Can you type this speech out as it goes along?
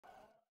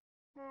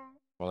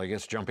Well, I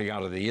guess jumping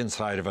out of the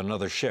inside of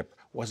another ship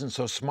wasn't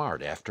so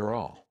smart after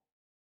all.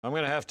 I'm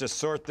gonna have to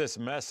sort this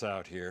mess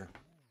out here.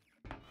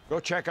 Go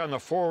check on the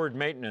forward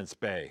maintenance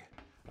bay.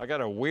 I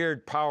got a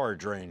weird power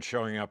drain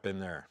showing up in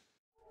there.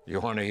 You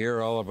want to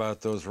hear all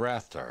about those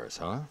Rathtars,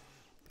 huh?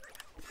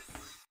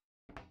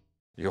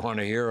 You want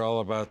to hear all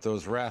about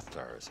those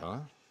Rathtars, huh?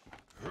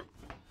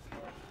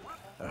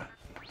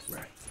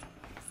 Right.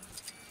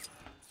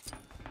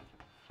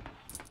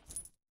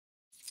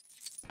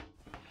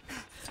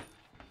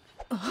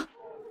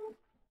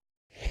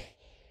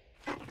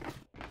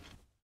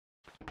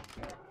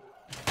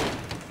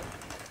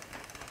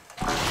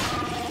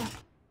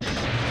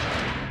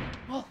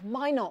 Oh,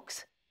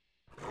 Minox.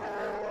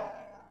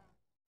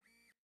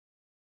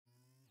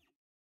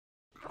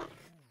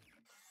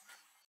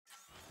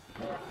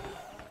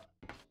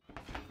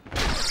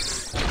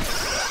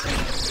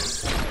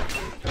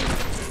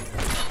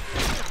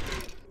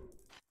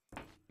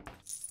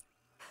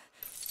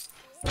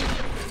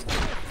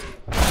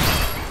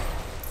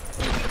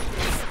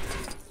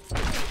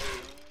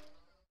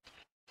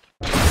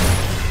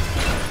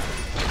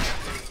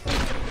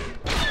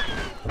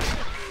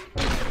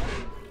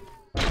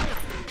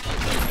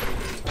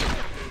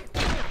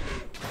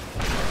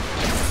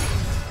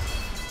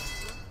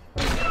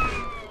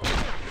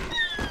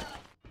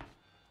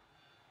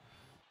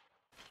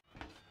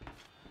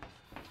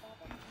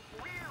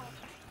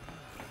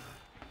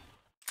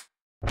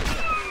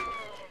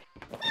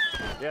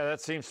 Yeah,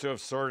 that seems to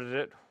have sorted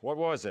it. What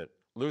was it?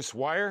 Loose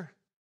wire?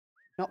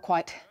 Not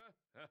quite.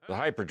 The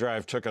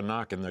hyperdrive took a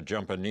knock in the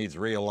jump and needs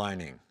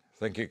realigning.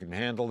 Think you can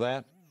handle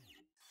that?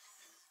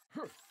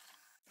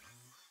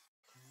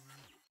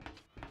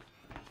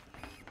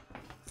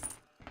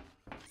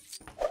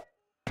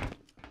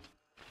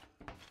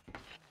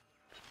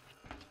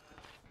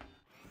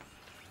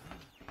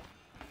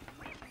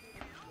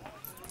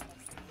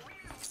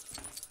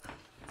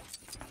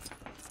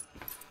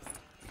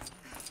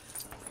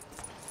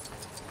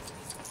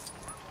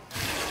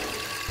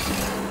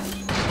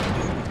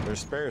 There's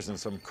spares in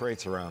some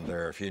crates around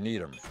there if you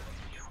need them.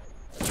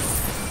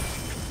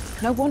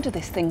 No wonder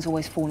this thing's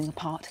always falling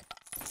apart.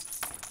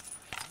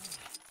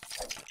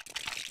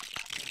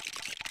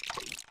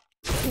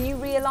 Can you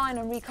realign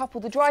and recouple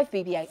the drive,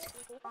 BB-8?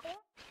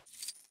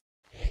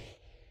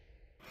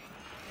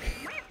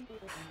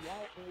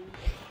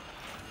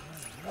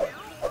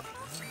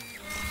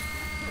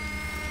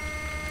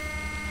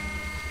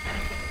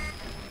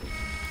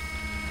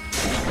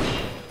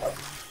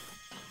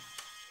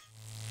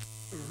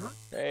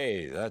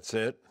 Hey, that's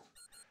it.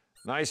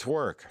 Nice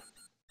work.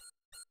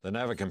 The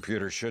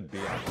navicomputer should be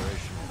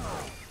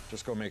operational.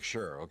 Just go make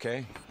sure,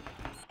 okay?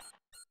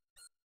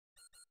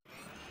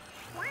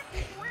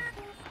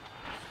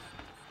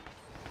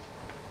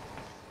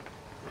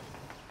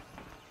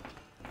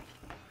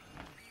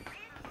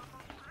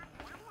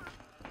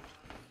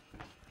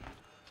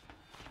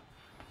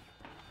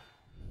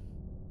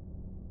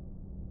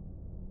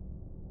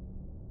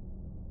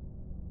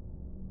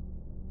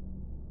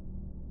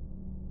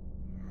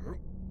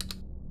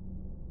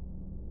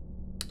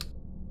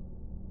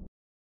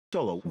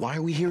 Solo, why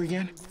are we here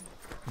again?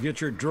 Get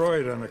your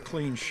droid on a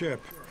clean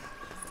ship.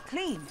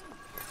 Clean?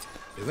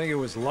 You think it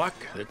was luck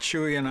that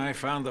Chewie and I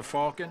found the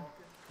Falcon?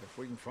 If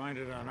we can find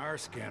it on our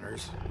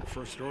scanners, the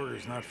First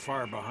Order's not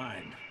far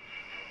behind.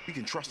 We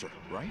can trust her,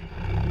 right?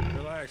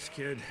 Relax,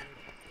 kid.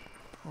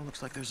 Oh,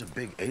 looks like there's a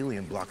big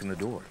alien blocking the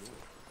door.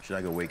 Should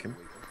I go wake him?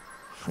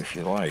 If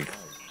you like.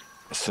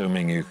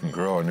 Assuming you can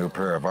grow a new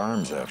pair of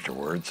arms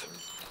afterwards.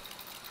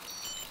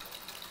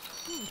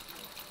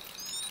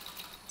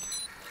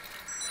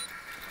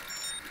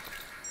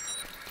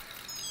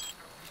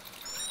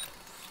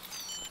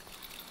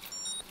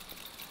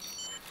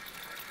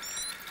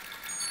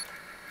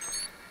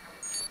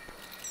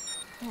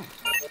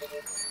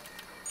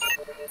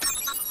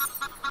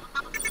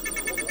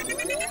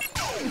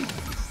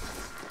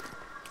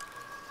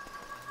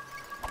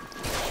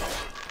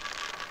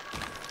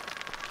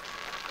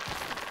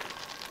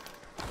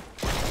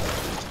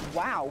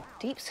 Wow,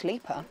 deep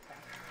sleeper.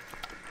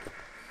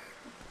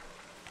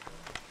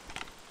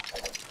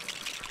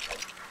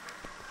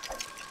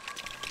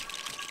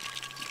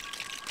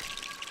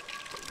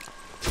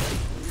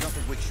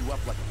 Nothing wakes you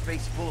up like a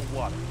face full of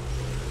water.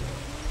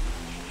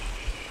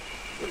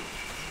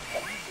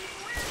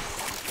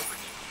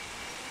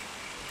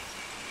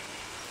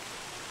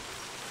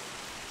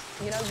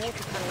 You know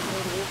water cannons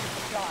need a water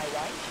supply,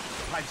 right?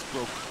 The pipe's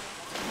broken.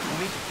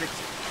 We need to fix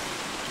it.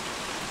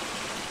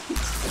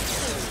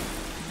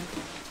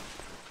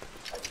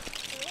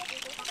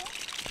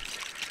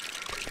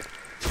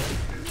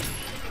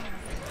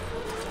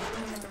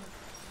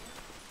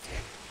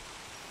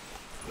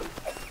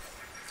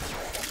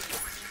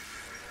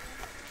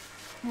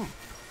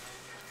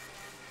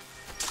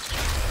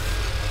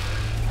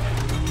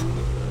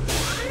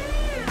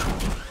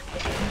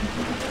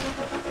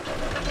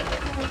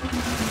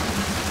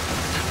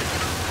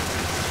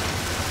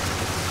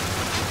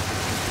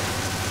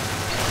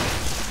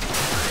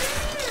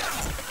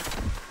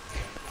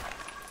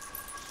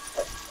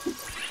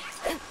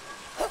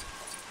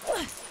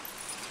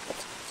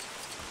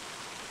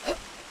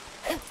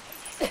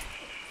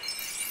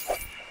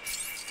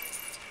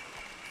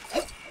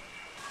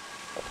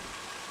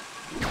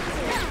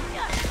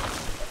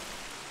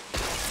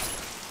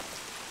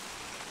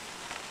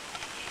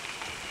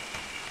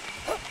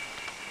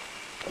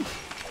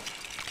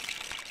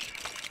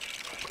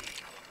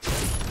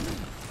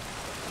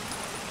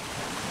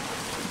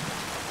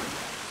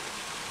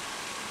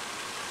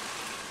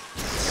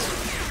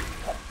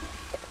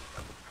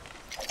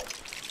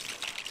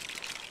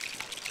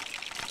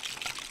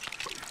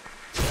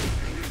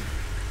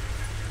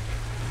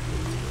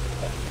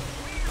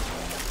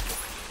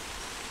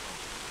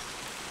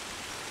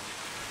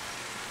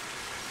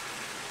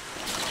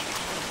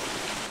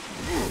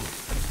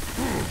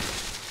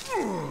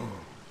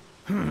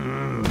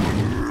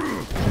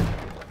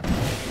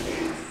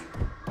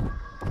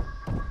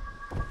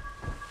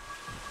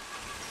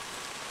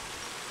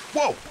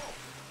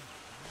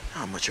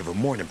 much of a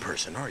morning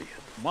person, are you?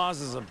 Maz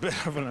is a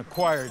bit of an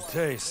acquired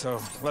taste, so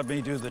let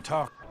me do the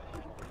talk.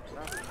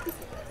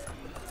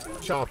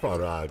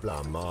 Chaparai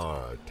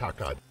blamar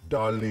taka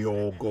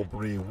dalio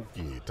gobri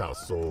wiki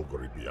taso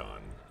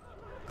gribian.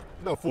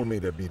 Na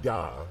fulmi de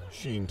bida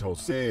shin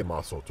tose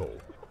masoto.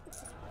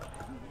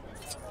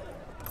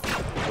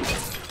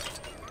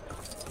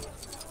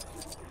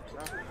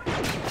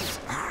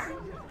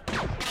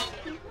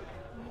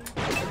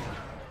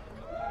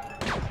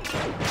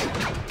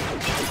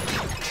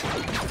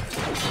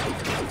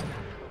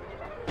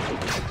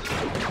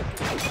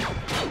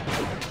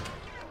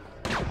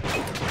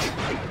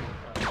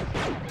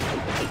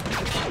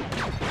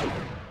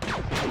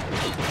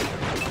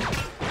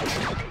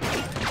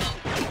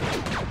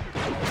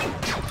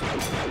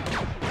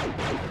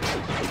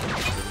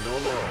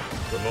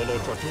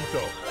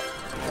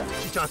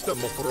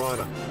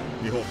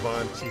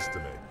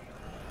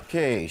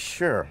 Okay,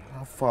 sure.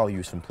 I'll follow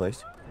you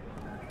someplace.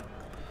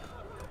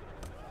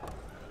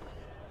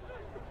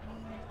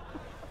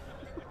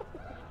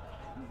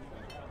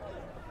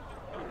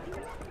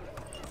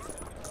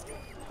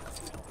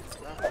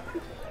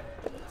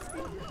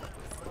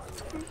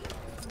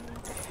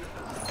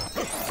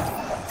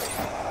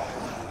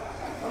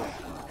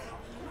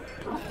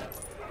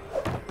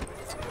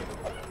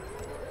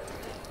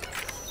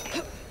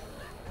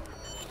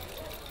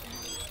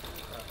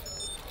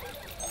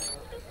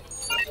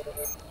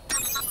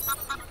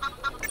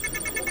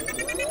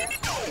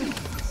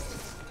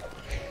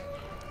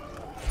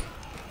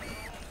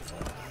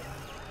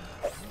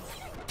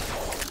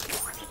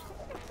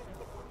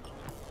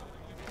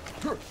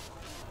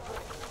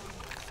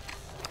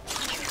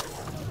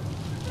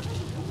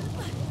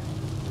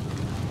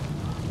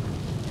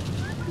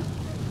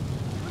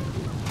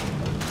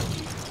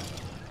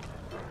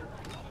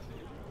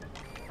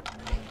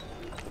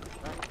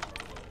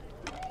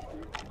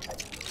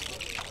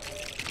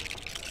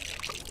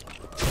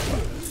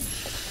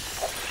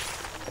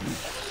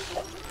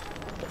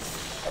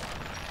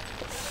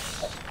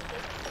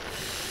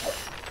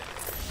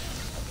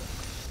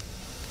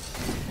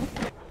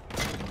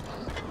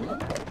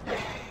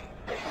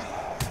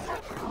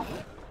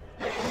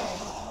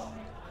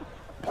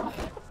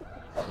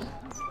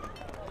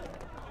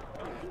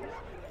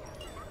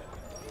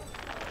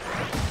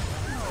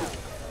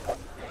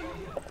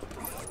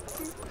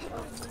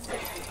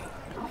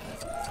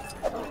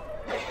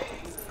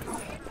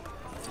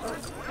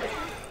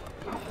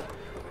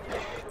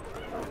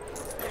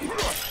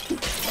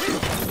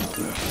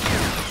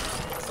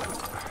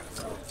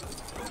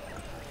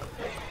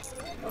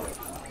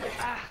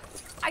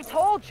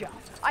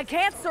 I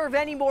can't serve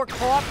any more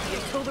coffee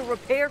until the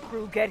repair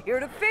crew get here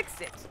to fix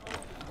it.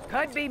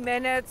 Could be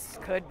minutes,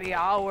 could be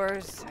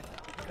hours,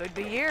 could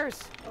be years.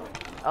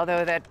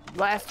 Although that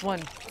last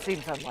one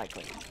seems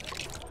unlikely.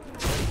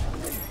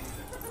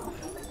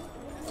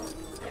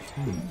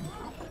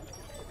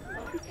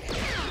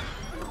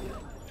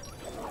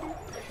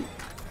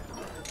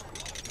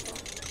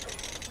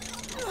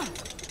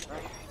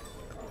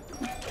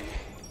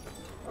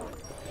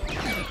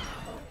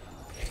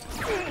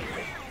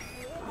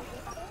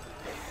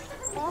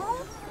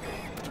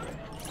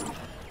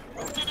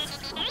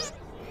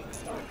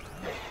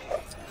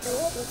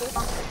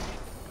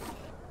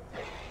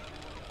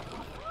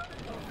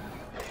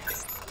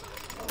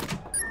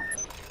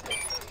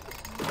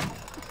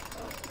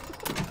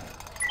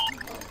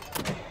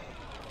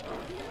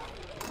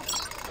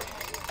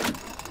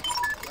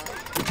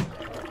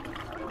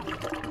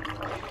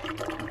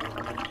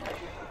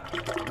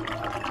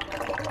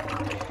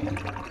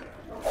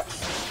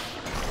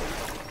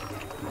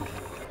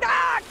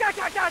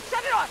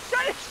 Shut it off!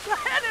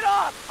 Shut it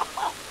off!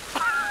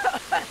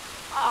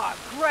 Oh,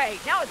 great.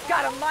 Now it's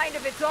got a mind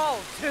of its own,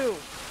 too.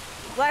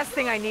 Last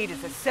thing I need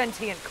is a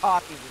sentient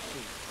coffee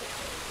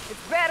machine.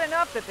 It's bad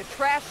enough that the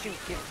trash chute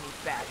gives me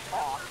bad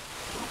talk.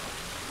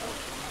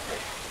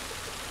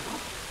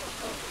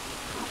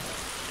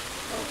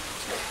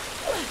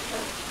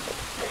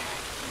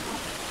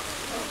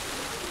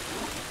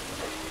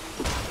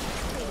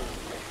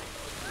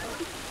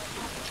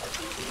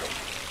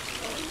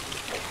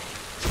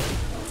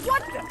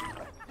 What the?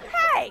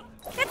 Hey!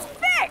 It's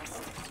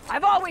fixed!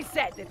 I've always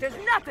said that there's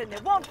nothing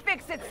that won't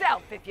fix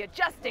itself if you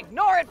just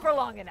ignore it for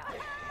long enough.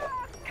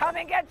 Come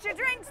and get your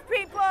drinks,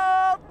 people!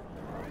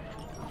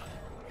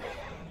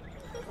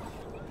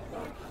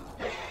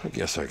 I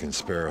guess I can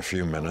spare a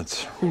few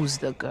minutes. Who's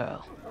the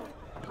girl?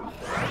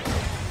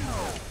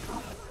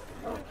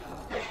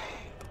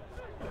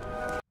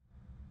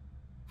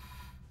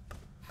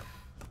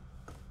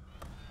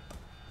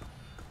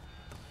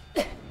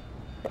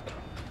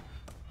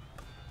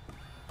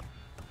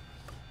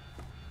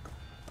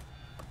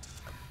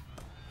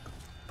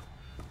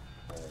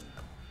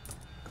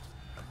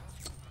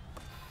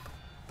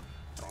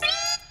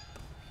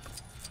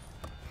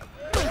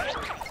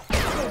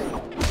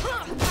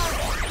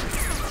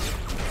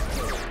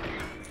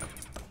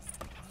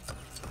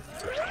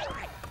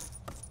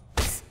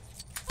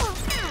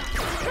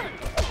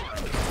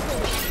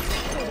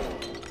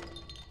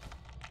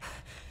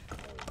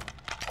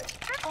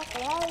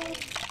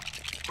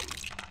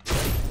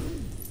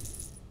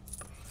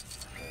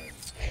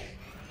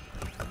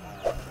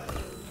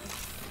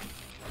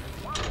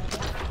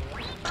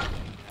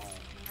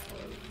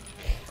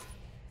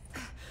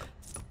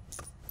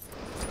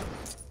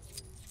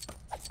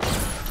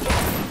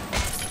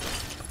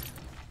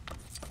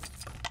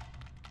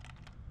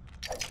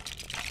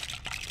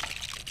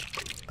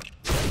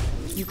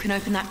 You can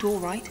open that door,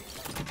 right?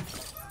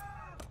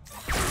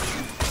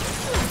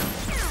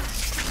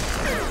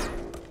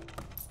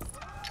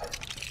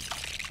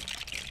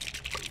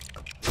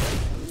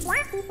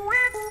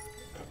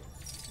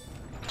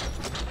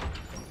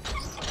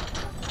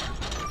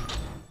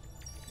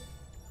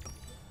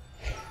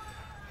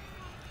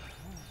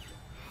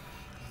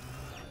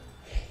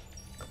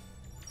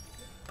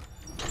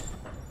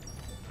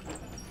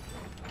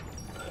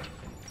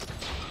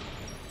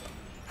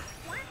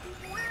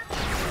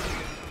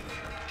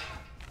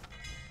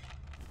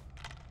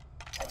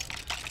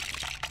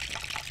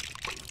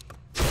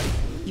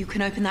 You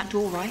can open that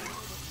door, right?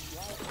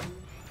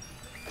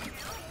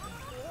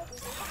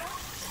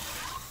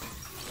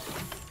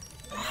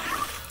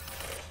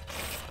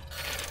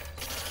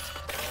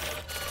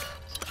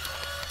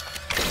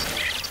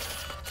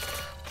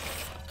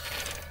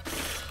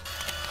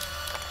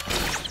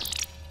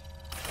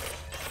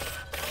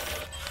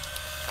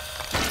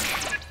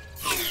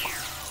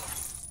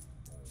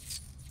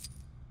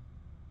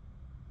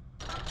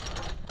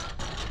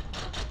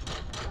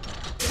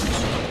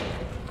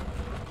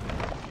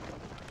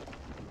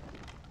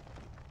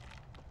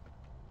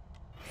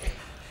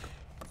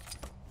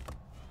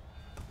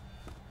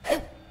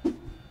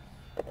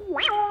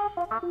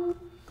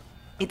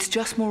 It's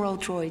just more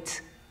old droids.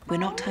 We're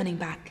not turning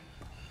back.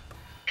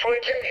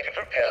 Droids in need of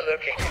repair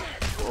located.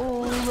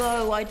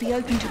 Although I'd be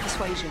open to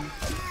persuasion.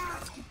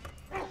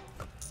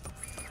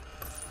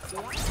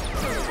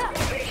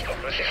 Please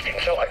stop resisting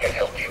so I can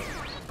help you.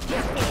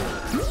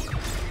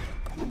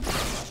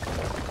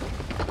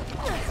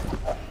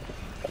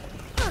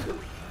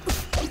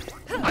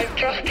 I'm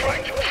just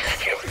trying to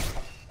assist you.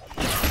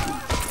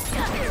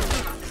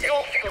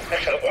 You'll feel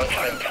better once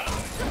I'm done.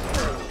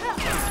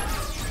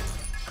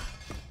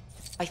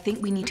 I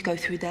think we need to go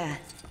through there.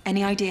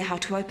 Any idea how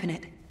to open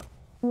it?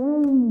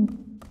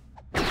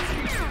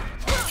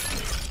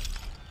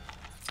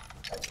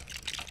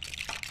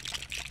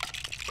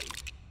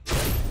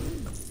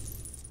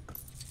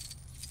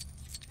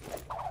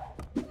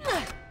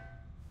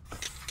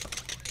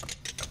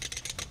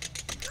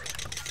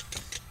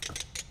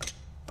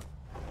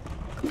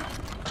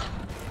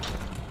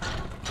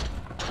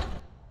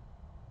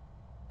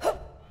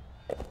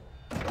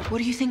 What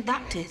do you think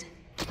that did?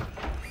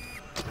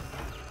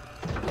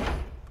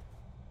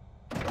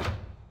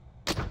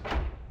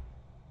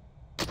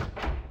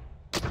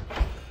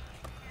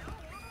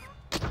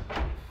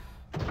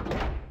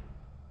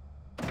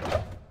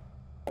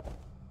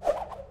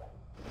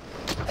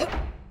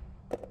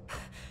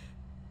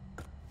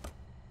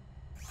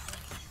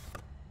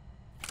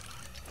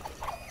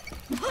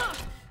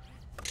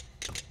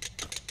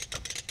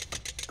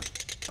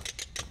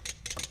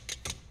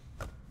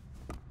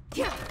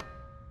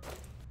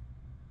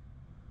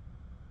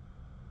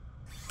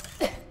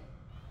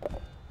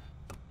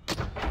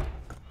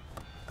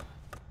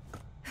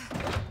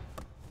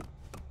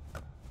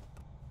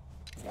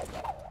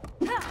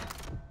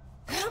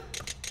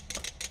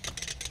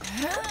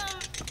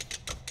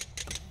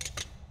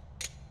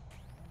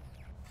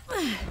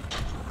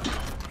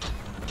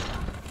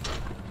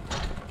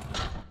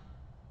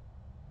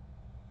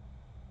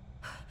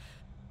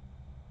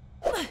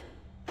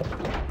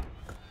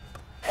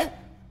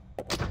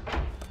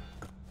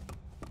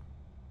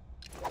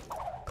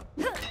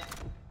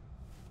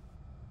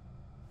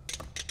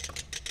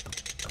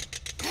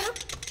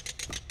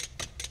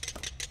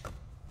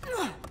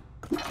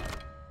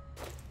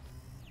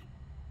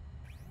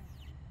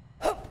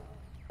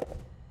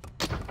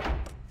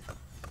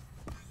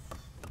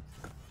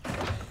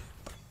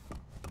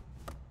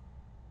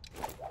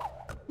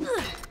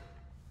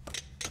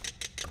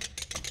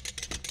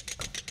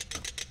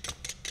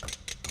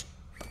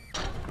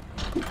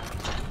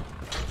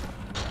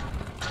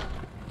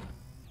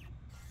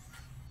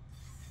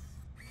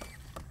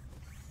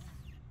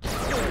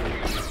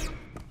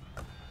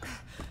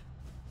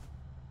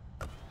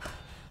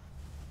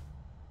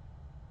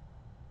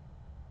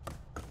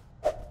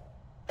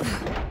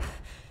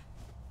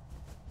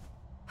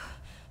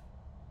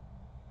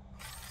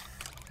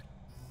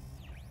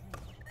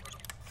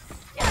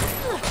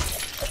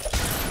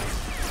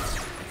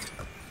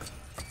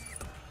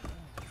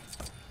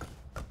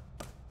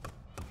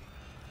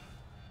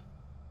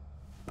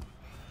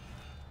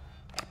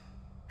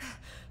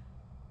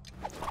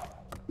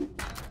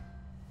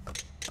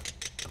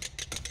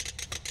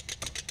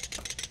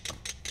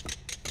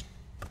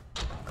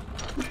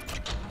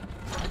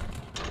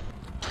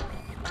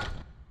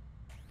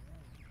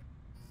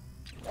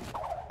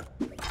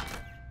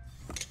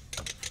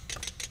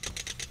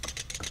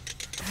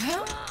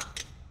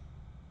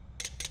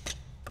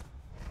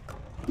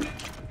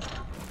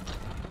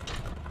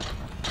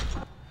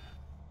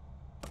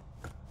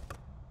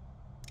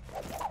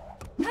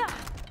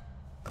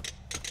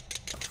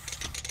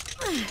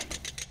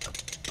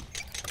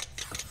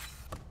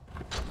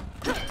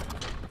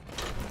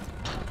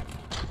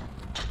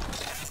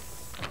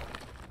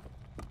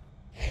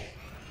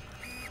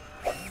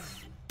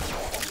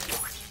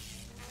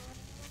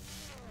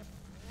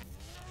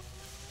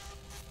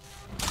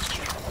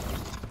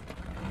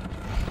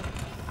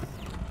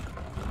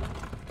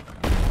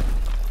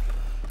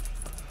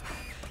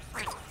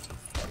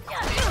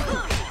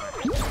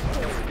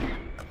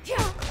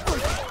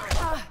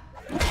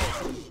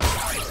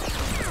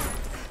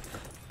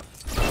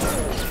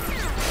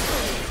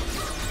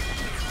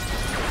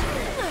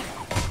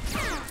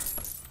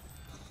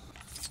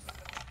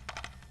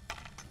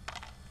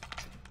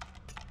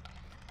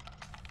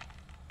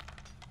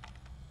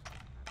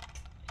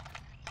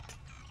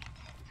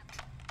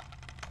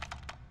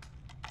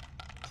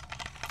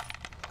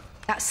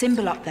 That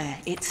symbol up there,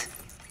 it's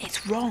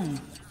wrong.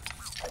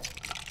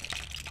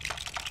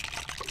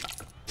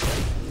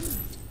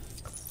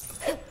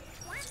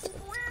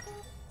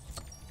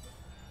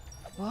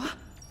 What?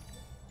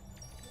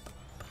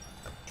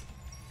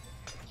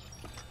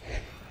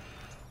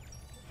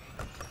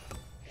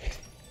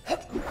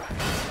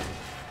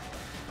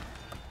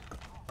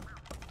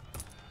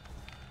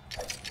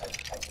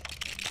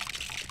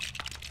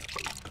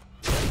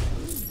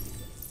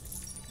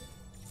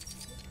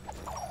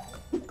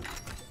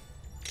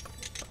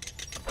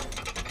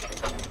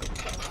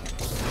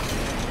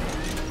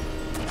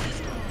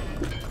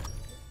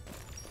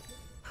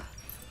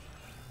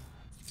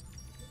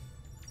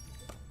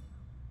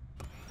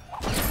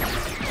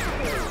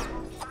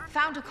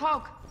 Found a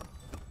cog.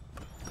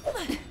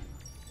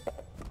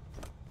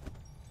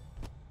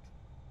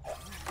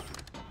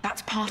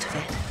 That's part of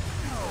it.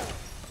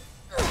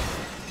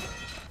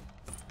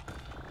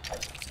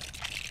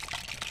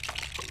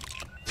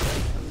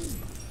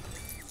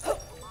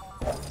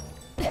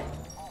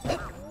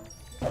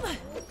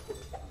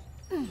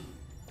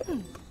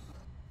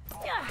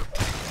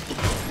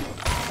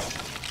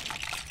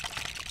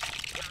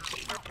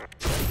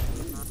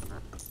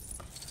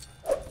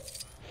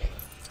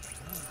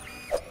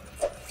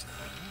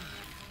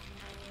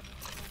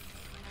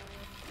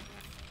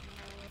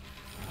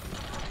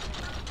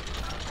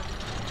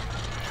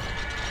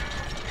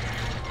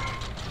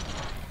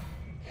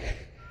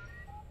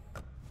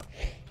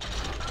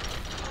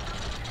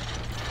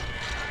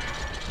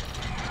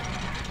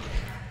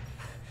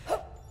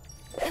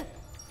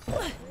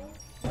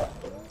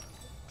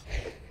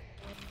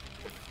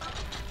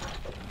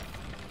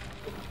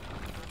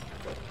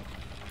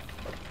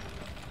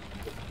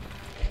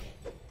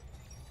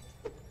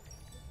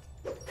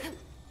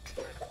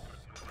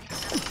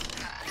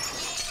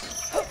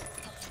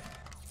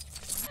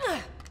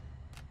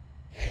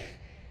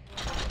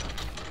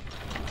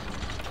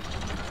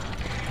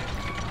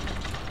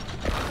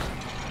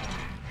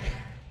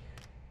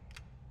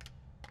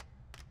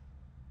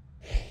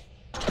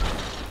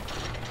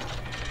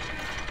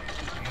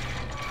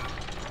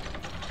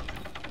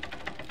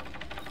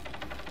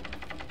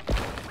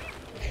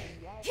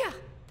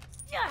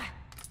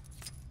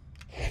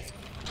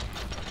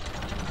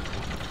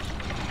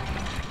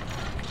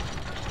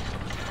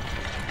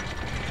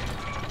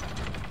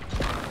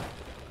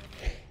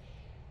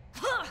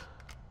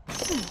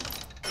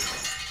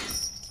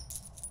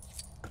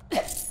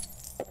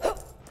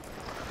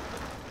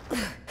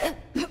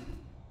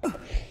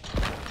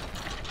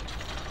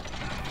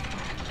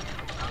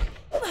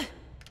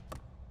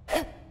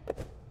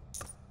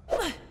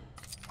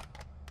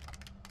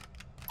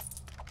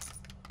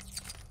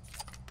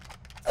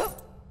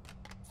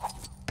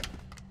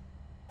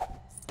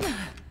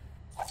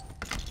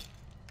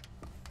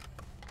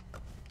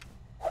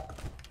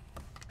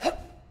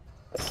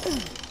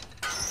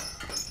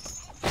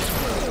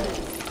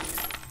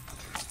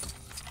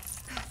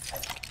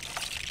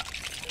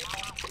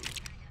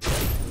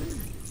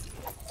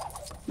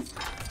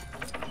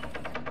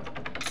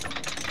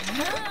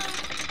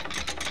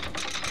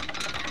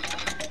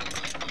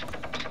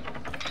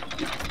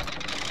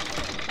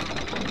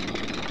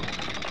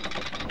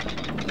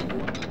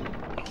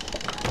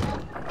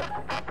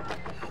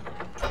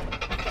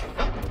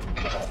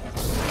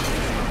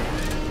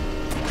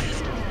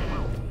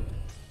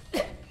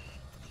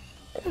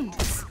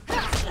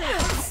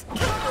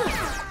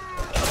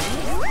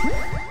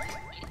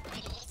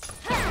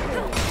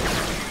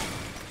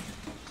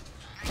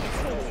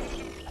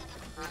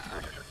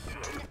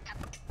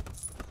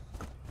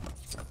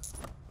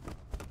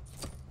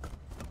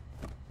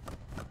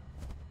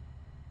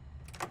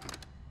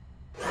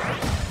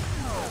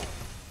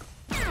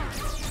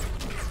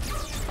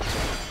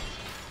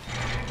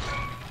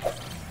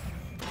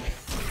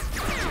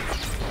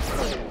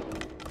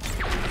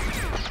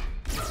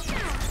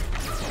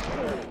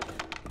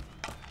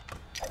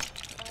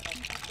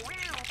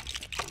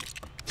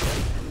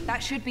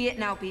 That should be it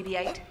now,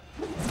 BB-8.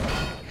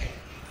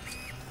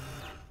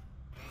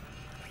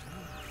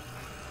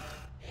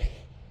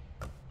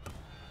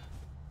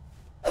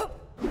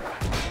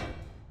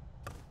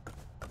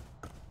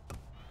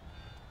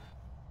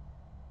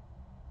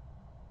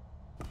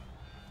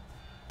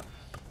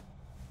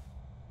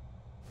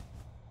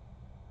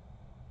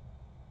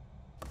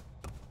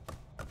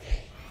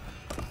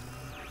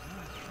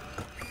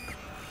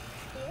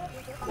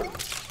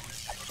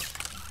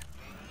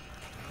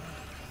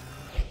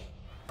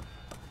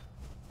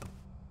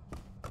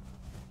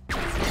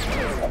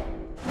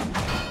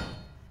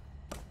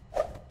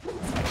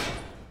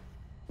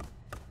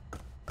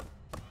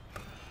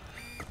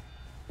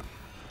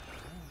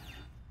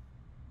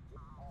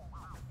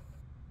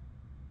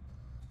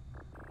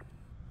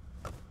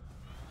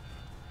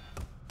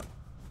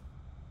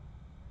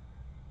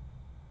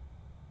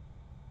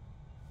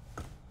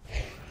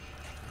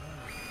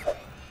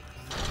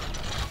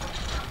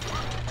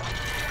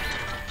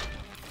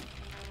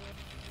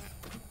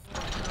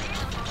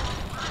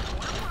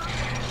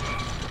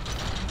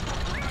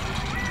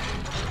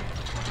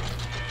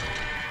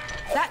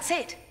 That's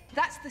it.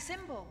 That's the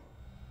symbol.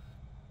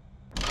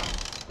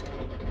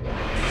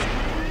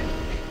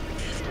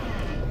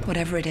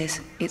 Whatever it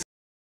is, it's